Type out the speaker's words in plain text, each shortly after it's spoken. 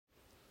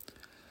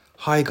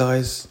Hi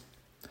guys,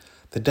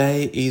 the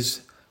day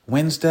is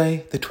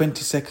Wednesday the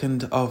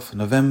 22nd of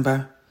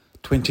November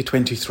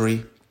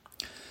 2023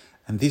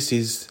 and this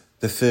is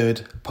the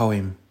third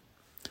poem.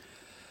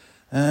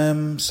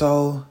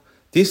 So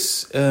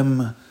this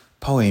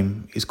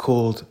poem is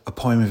called a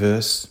poem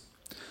verse.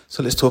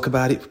 So let's talk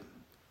about it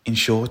in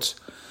short.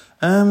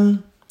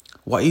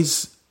 What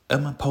is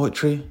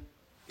poetry?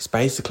 It's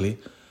basically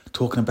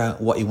talking about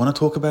what you want to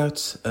talk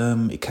about.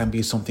 It can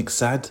be something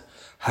sad,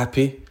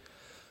 happy.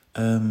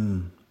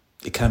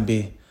 It can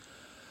be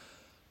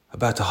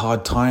about a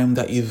hard time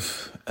that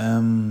you've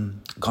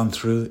gone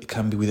through. It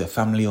can be with a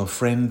family or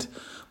friend.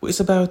 But it's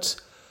about,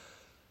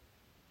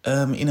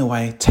 in a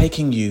way,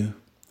 taking you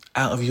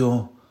out of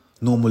your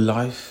normal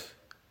life.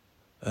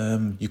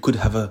 You could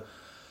have a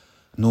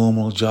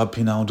normal job,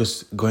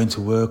 just going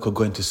to work or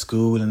going to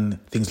school and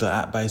things like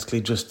that,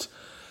 basically.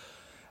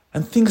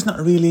 And things not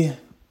really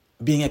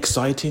being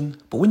exciting.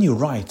 But when you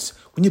write,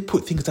 when you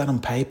put things down on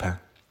paper,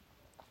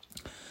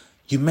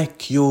 you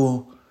make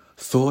your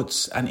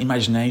thoughts and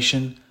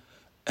imagination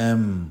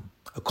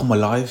come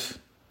alive.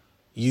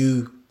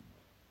 It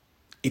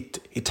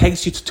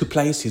takes you to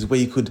places where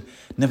you could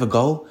never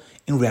go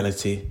in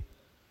reality.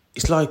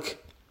 It's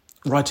like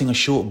writing a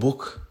short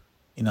book,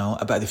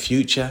 about the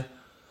future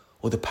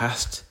or the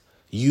past.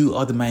 You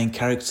are the main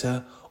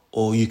character,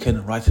 or you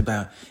can write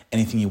about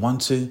anything you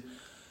want to.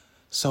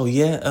 So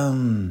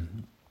a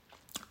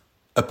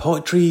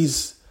poetry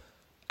is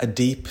a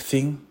deep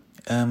thing.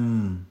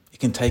 It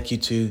can take you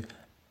to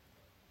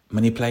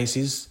many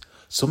places.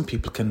 Some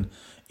people can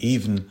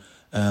even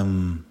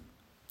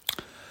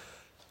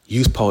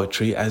use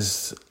poetry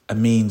as a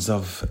means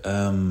of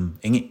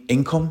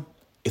income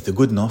if they're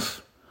good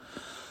enough.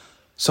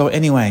 So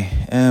anyway,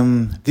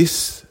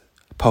 this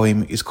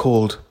poem is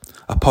called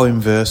a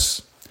poem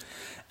verse,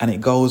 and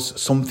it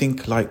goes something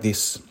like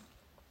this.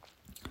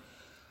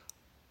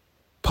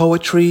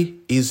 Poetry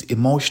is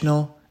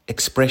emotional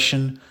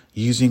expression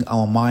using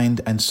our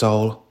mind and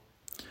soul.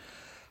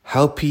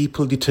 How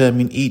people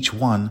determine each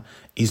one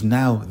is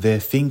now their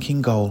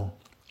thinking goal.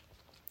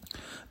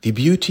 The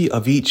beauty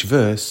of each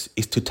verse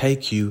is to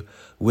take you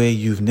where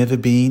you've never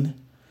been.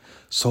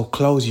 So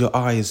close your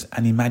eyes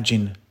and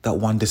imagine that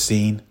wonder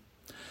scene.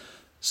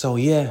 So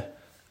a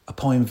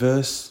poem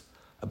verse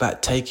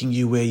about taking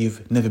you where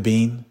you've never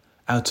been,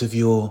 out of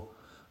your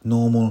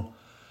normal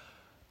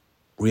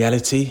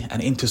reality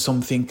and into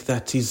something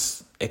that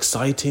is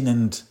exciting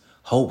and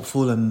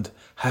hopeful and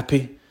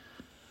happy.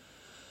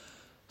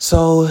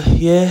 So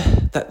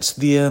that's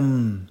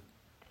the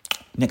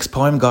next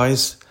poem,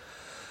 guys.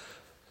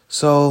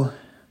 So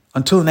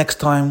until next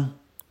time,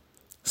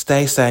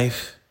 stay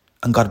safe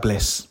and God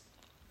bless.